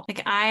vulnerable.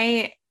 Like,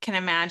 I can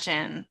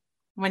imagine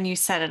when you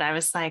said it, I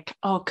was like,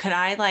 oh, could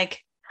I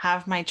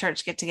have my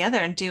church get together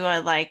and do a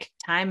like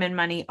time and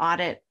money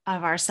audit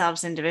of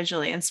ourselves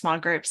individually in small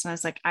groups. And I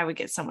was like, I would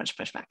get so much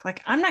pushback.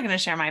 Like, I'm not going to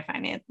share my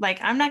finance. Like,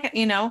 I'm not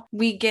going to,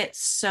 we get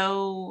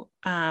so,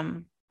 I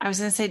was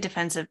going to say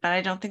defensive, but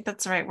I don't think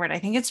that's the right word. I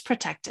think it's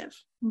protective.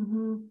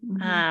 Mm-hmm,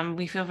 mm-hmm.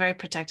 We feel very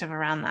protective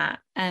around that.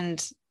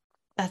 And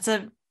that's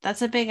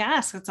a big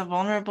ask. It's a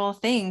vulnerable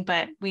thing,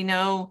 but we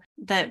know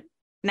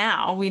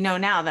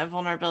now that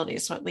vulnerability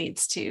is what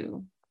leads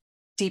to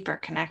deeper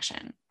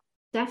connection.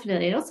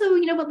 Definitely. And also,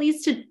 what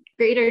leads to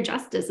greater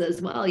justice as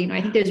well.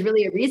 I think there's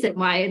really a reason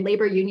why in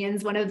labor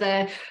unions, one of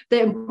the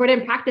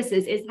important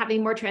practices is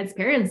having more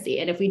transparency.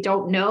 And if we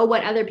don't know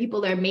what other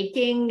people are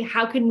making,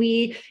 how can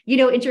we,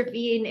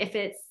 intervene if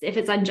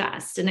it's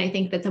unjust? And I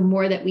think that the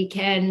more that we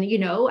can,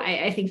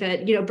 I think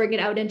that, bring it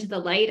out into the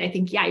light, I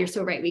think, yeah, you're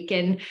so right. We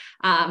can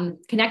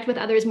connect with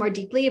others more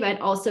deeply, but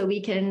also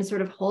we can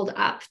sort of hold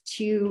up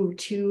to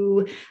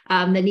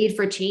the need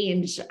for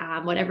change,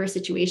 whatever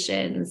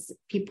situations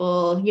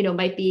people,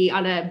 might be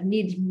on a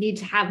need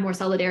to have more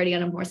solidarity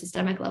on a more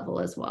systemic level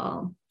as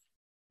well.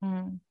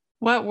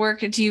 What work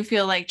do you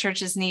feel like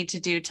churches need to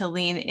do to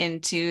lean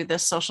into the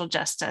social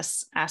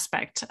justice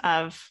aspect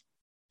of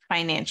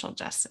financial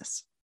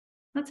justice?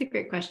 That's a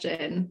great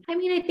question. I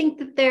mean, I think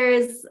that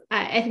there's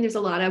a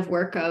lot of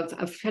work of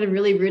kind of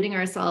really rooting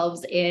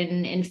ourselves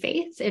in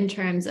faith in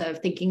terms of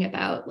thinking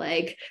about,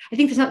 like, I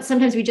think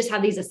sometimes we just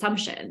have these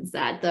assumptions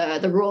that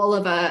the role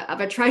of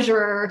a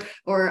treasurer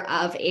or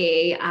of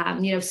a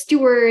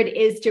steward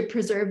is to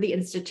preserve the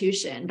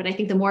institution. But I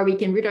think the more we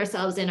can root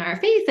ourselves in our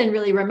faith and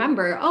really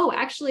remember, oh,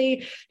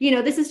 actually,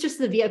 this is just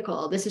the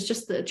vehicle. The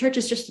church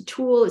is just a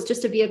tool. It's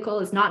just a vehicle.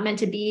 It's not meant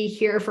to be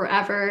here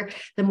forever.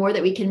 The more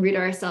that we can root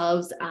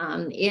ourselves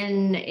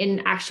in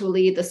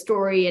actually the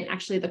story and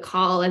actually the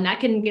call. And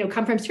that can,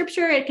 come from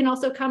scripture. It can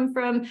also come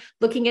from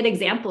looking at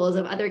examples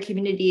of other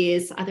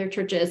communities, other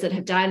churches that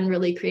have done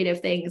really creative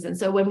things. And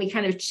so when we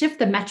kind of shift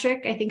the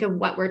metric, I think, of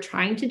what we're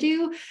trying to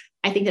do,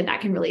 I think that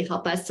can really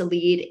help us to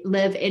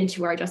live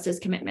into our justice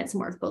commitments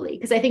more fully.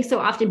 Because I think so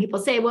often people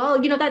say,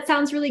 well, that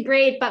sounds really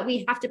great, but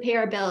we have to pay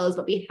our bills,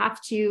 but we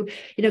have to,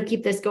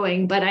 keep this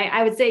going. But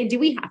I would say, do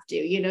we have to,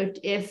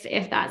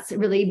 if that's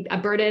really a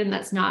burden,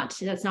 that's not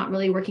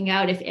really working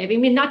out.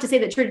 Not to say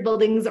that church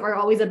buildings are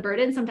always a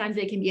burden. Sometimes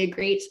they can be a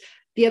great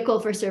vehicle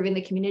for serving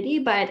the community.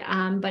 But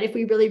if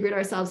we really root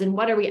ourselves in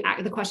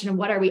the question of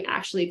what are we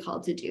actually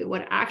called to do?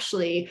 What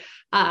actually,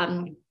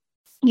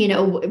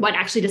 what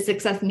actually does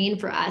success mean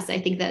for us? I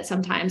think that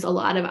sometimes a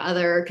lot of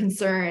other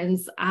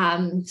concerns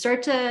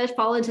start to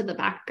fall into the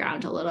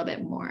background a little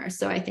bit more.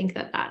 So I think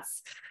that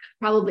that's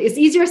probably, it's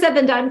easier said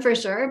than done for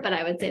sure, but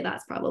I would say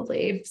that's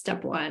probably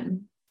step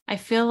one. I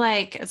feel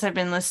like as I've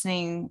been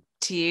listening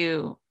to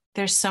you,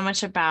 there's so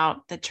much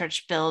about the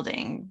church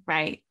building,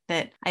 right?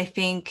 That I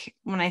think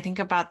when I think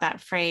about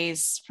that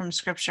phrase from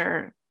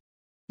scripture,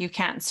 you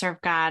can't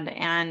serve God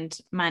and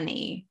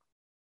money.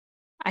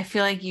 I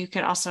feel like you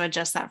could also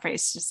adjust that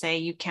phrase to say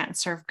you can't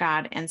serve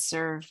God and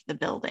serve the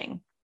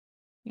building,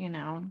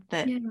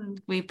 that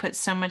we put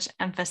so much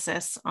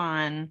emphasis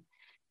on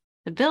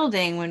the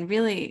building when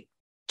really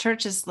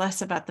church is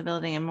less about the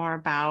building and more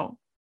about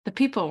the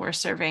people we're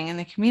serving and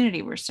the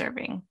community we're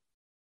serving.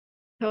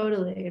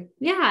 Totally.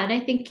 Yeah. And I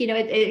think,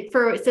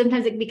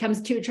 sometimes it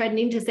becomes too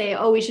trending to say,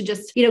 oh, we should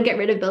just, get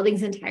rid of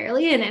buildings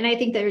entirely. And I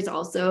think there's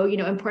also,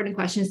 important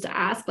questions to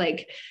ask,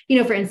 like,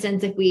 for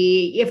instance, if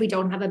we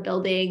don't have a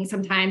building,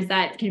 sometimes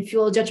that can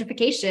fuel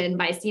gentrification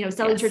by,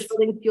 selling church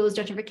buildings fuels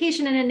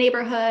gentrification in a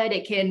neighborhood.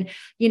 It can,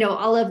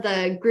 all of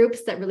the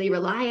groups that really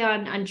rely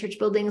on church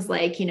buildings,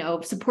 like,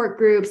 support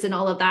groups and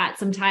all of that.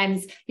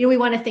 Sometimes, we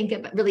want to think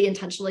really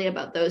intentionally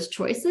about those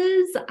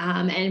choices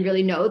and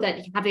really know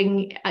that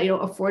having,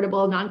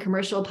 affordable,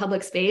 non-commercial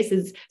public space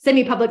is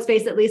semi-public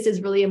space, at least, is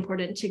really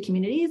important to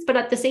communities. But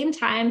at the same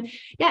time,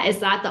 is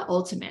that the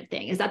ultimate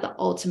thing? Is that the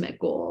ultimate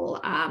goal?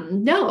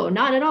 No,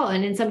 not at all.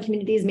 And in some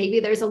communities, maybe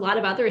there's a lot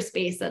of other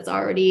space that's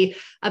already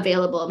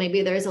available.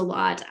 Maybe there's a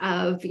lot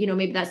of,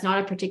 maybe that's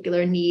not a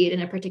particular need in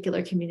a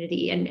particular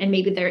community. And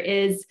maybe there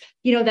is,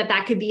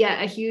 that could be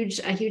a huge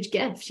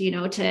gift,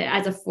 to,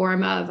 as a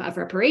form of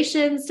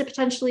reparations, to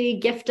potentially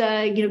give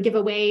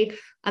away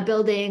a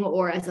building,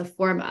 or as a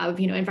form of,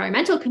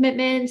 environmental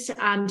commitment,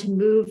 to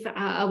move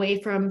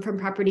away from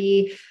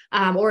property,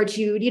 or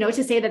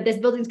to say that this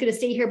building's going to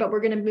stay here, but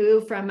we're going to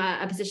move from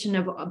a position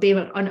of being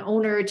an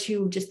owner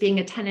to just being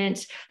a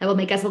tenant. That will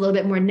make us a little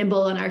bit more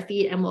nimble on our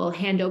feet, and we'll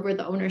hand over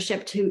the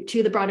ownership to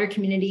the broader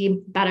community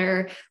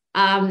better.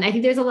 I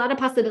think there's a lot of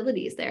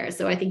possibilities there.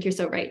 So I think you're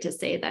so right to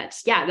say that,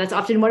 that's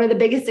often one of the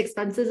biggest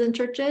expenses in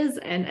churches,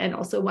 and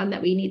also one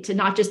that we need to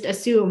not just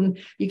assume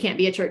you can't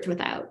be a church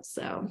without.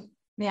 So.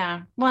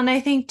 Yeah. Well, and I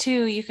think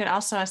too, you could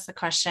also ask the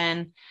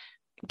question,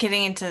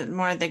 getting into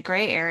more of the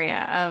gray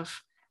area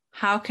of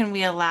how can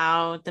we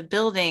allow the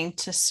building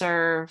to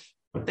serve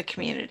the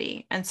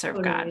community and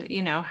serve God?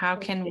 How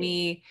can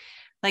we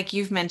like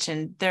you've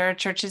mentioned, there are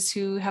churches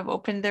who have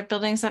opened their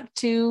buildings up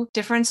to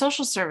different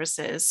social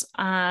services,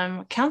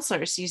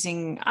 counselors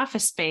using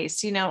office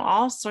space,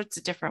 all sorts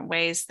of different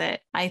ways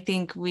that I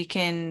think we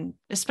can,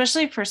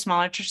 especially for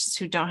smaller churches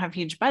who don't have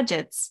huge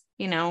budgets,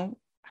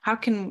 how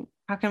can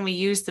we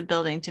use the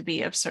building to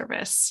be of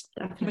service,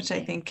 Definitely. which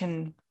I think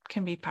can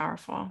be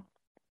powerful.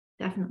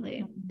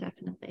 Definitely.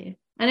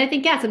 And I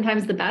think,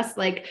 sometimes the best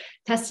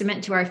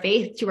testament to our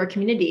faith, to our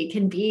community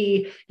can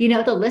be,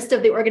 the list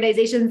of the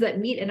organizations that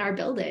meet in our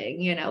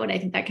building, and I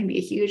think that can be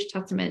a huge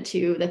testament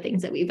to the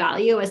things that we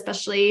value,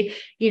 especially,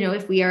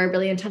 if we are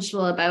really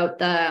intentional about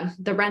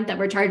the rent that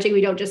we're charging.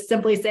 We don't just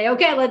simply say,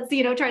 okay, let's,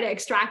 try to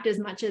extract as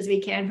much as we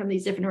can from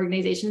these different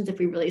organizations. If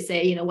we really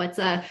say,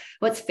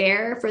 what's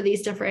fair for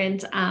these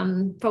different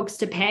folks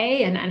to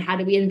pay, and how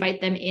do we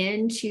invite them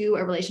into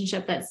a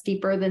relationship that's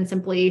deeper than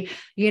simply,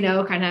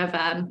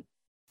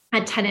 a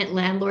tenant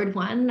landlord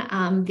one.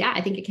 I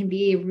think it can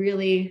be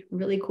really,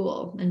 really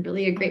cool and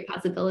really a great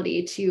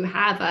possibility to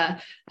have a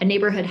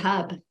neighborhood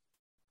hub.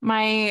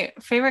 My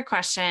favorite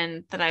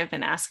question that I've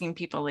been asking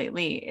people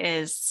lately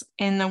is,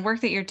 in the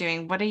work that you're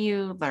doing, what are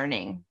you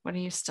learning? What are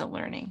you still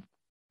learning?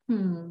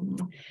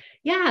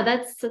 Yeah,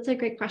 that's a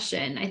great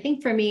question. I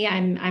think for me,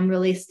 I'm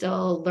really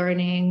still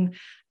learning,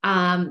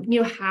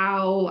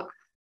 how,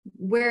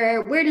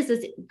 where does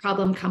this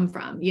problem come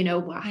from?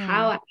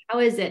 How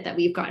is it that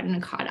we've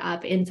gotten caught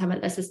up in some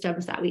of the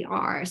systems that we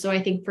are? So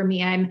I think for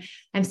me,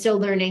 I'm still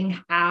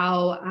learning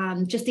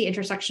how just the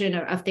intersection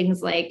of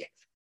things like,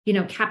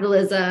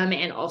 capitalism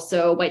and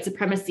also white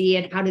supremacy,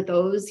 and how do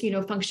those,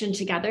 function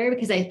together?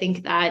 Because I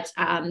think that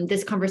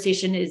this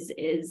conversation is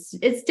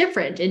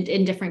different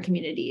in different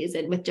communities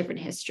and with different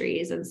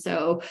histories. And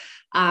so,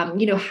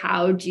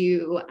 how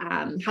do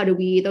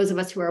we, those of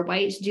us who are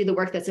white, do the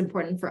work that's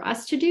important for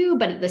us to do,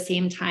 but at the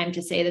same time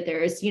to say that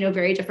there's,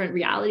 very different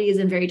realities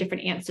and very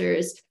different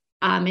answers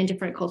in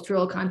different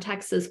cultural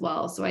contexts as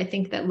well. So I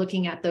think that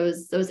looking at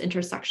those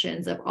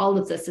intersections of all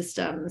of the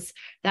systems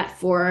that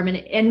form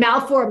and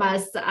malform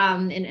us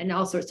in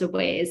all sorts of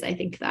ways, I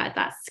think that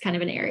that's kind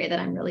of an area that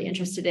I'm really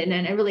interested in,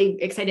 and I'm really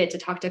excited to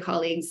talk to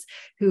colleagues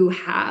who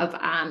have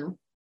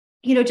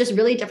just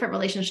really different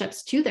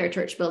relationships to their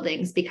church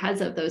buildings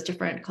because of those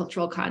different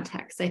cultural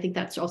contexts. I think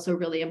that's also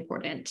really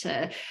important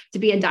to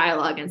be in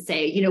dialogue and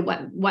say,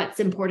 what's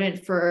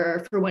important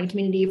for one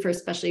community, for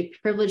especially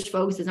privileged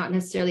folks, is not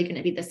necessarily going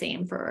to be the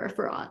same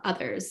for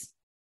others.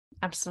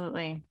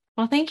 Absolutely.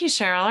 Well, thank you,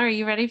 Sheryl. Are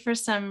you ready for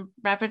some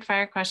rapid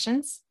fire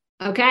questions?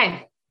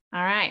 Okay.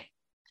 All right.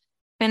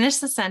 Finish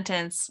the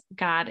sentence.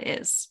 God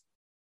is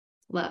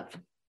love.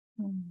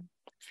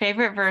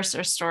 Favorite verse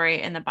or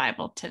story in the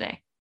Bible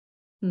today?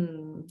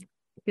 I'm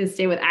going to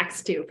stay with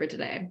Acts 2 for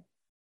today.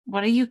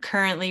 What are you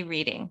currently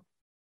reading?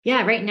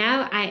 Yeah, right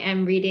now I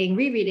am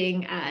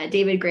rereading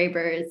David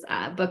Graeber's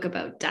book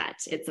about debt.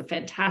 It's a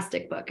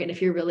fantastic book. And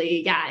if you're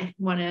really,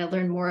 want to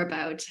learn more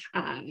about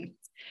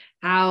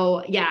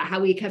how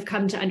we have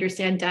come to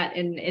understand debt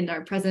in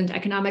our present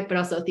economic, but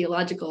also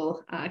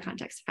theological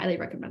context, highly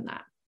recommend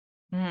that.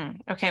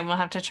 Okay, we'll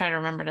have to try to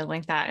remember to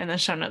link that in the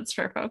show notes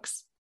for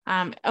folks.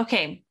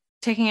 Okay.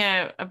 Taking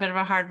a bit of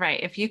a hard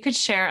right. If you could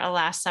share a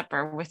Last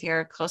Supper with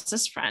your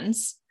closest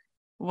friends,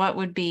 what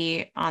would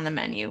be on the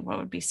menu? What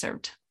would be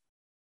served?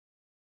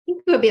 I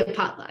think it would be a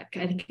potluck.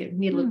 I think it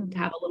need to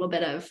have a little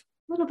bit of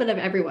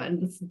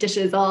everyone's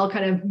dishes all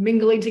kind of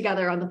mingling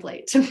together on the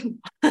plate.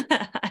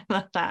 I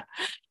love that.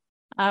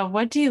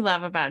 What do you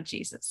love about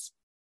Jesus?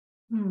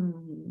 I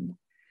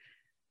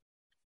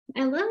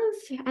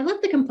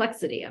love the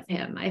complexity of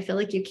him. I feel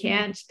like you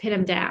can't pin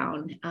him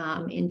down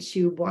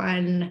into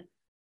one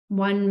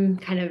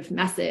kind of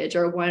message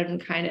or one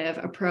kind of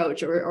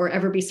approach, or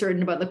ever be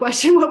certain about the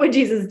question, what would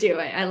Jesus do?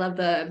 I love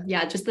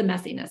just the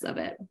messiness of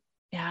it.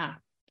 Yeah.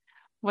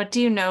 What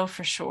do you know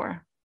for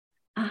sure?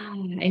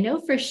 I know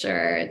for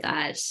sure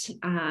that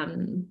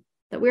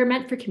we're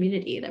meant for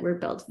community, that we're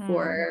built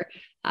for,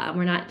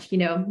 we're not,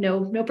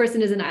 no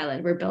person is an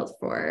island. We're built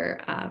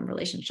for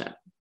relationship.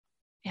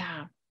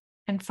 Yeah.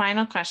 And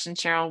final question,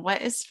 Sheryl,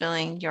 what is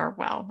filling your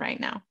well right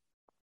now?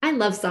 I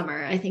love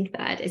summer. I think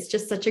that it's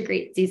just such a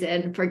great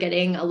season for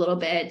getting a little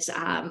bit,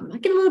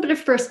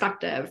 of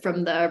perspective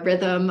from the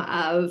rhythm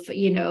of,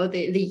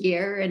 the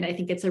year. And I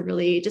think it's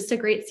just a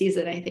great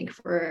season, I think,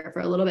 for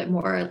a little bit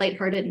more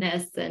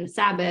lightheartedness and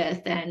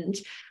Sabbath, and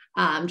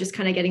just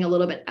kind of getting a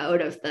little bit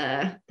out of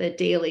the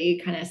daily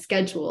kind of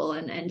schedule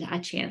and a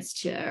chance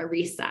to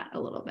reset a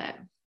little bit.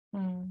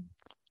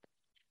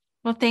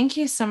 Well, thank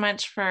you so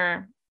much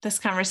for this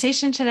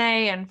conversation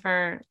today and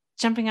for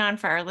jumping on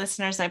for our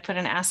listeners. I put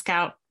an ask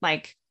out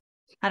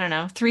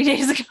 3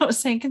 days ago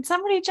saying, can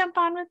somebody jump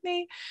on with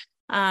me?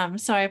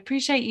 So I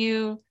appreciate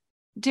you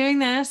doing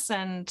this.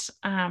 And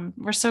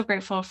we're so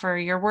grateful for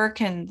your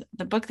work and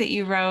the book that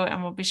you wrote,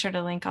 and we'll be sure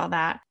to link all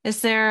that.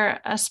 Is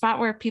there a spot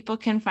where people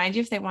can find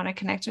you if they want to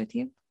connect with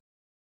you?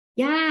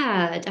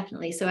 Yeah,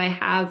 definitely. So I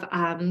have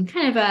kind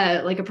of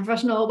a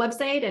professional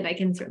website, and I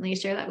can certainly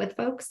share that with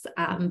folks.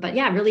 But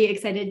yeah, really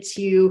excited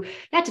to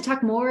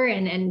talk more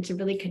and to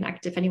really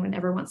connect. If anyone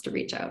ever wants to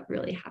reach out,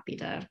 really happy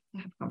to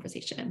have a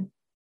conversation.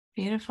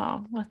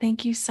 Beautiful. Well,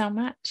 thank you so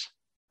much.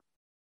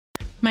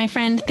 My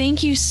friend,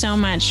 thank you so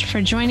much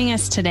for joining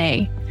us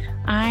today.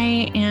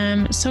 I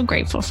am so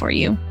grateful for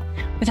you.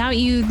 Without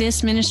you,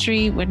 this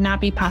ministry would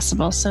not be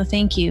possible. So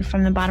thank you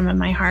from the bottom of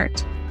my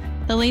heart.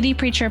 The Lady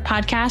Preacher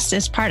podcast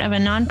is part of a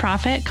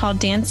nonprofit called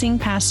Dancing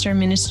Pastor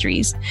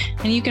Ministries,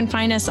 and you can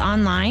find us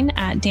online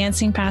at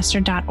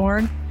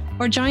dancingpastor.org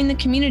or join the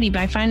community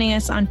by finding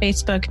us on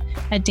Facebook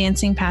at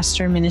Dancing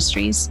Pastor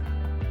Ministries.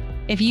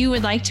 If you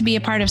would like to be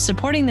a part of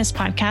supporting this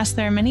podcast,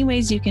 there are many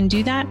ways you can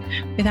do that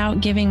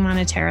without giving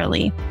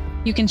monetarily.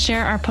 You can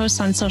share our posts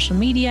on social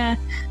media,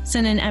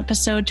 send an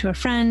episode to a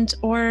friend,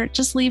 or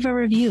just leave a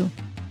review.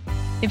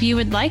 If you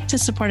would like to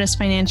support us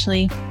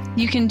financially,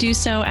 you can do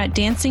so at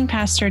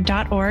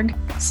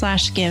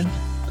dancingpastor.org/give.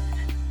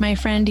 My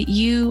friend,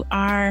 you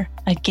are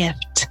a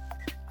gift.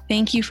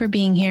 Thank you for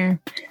being here,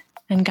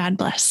 and God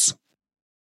bless.